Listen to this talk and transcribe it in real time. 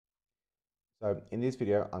So in this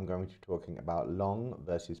video, I'm going to be talking about langue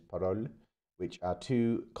versus parole, which are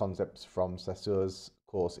two concepts from Saussure's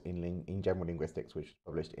course in general linguistics, which was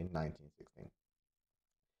published in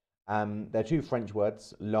 1916. They're two French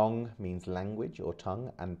words. Langue means language or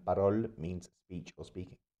tongue, and parole means speech or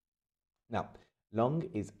speaking. Now,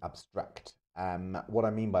 langue is abstract. What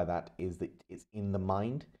I mean by that is that it's in the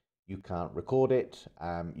mind. You can't record it,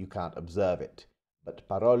 you can't observe it. But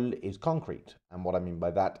parole is concrete. And what I mean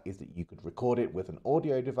by that is that you could record it with an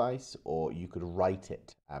audio device or you could write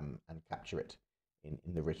it and capture it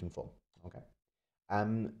in the written form. Okay.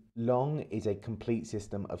 Langue is a complete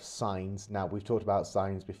system of signs. Now, we've talked about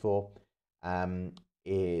signs before.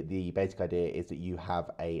 The basic idea is that you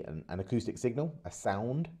have an acoustic signal, a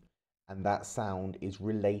sound, and that sound is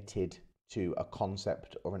related to a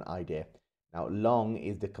concept or an idea. Now, langue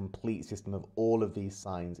is the complete system of all of these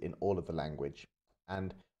signs in all of the language.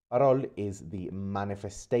 And parole is the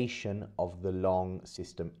manifestation of the langue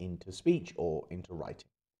system into speech or into writing.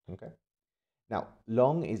 Okay. Now,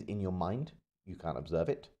 langue is in your mind. You can't observe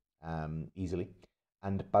it easily.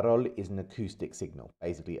 And parole is an acoustic signal,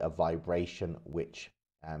 basically a vibration which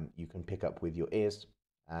you can pick up with your ears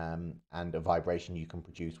and a vibration you can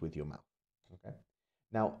produce with your mouth. Okay.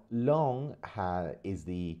 Now, langue is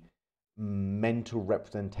the mental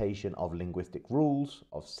representation of linguistic rules,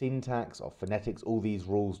 of syntax, of phonetics, all these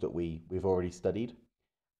rules that we've already studied.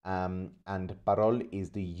 And parole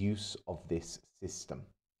is the use of this system.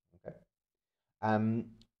 Okay.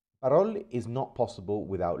 Parole is not possible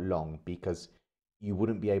without langue because you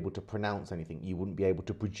wouldn't be able to pronounce anything. You wouldn't be able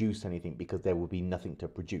to produce anything because there would be nothing to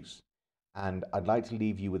produce. And I'd like to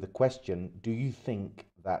leave you with a question. Do you think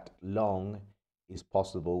that langue is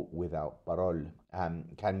possible without parole?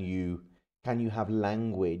 Can you have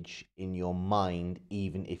language in your mind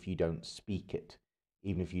even if you don't speak it,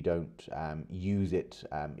 even if you don't use it,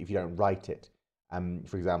 if you don't write it?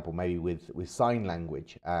 For example, maybe with sign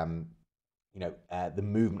language, the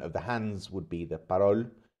movement of the hands would be the parole,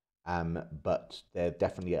 but there's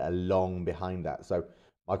definitely a langue behind that. So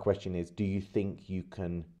my question is, do you think you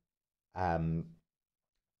can,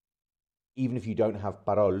 even if you don't have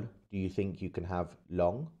parole, do you think you can have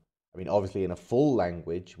langue? I mean, obviously in a full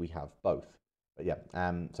language, we have both. But yeah,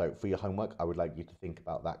 so for your homework, I would like you to think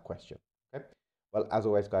about that question. Okay. Well, as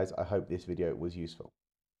always, guys, I hope this video was useful.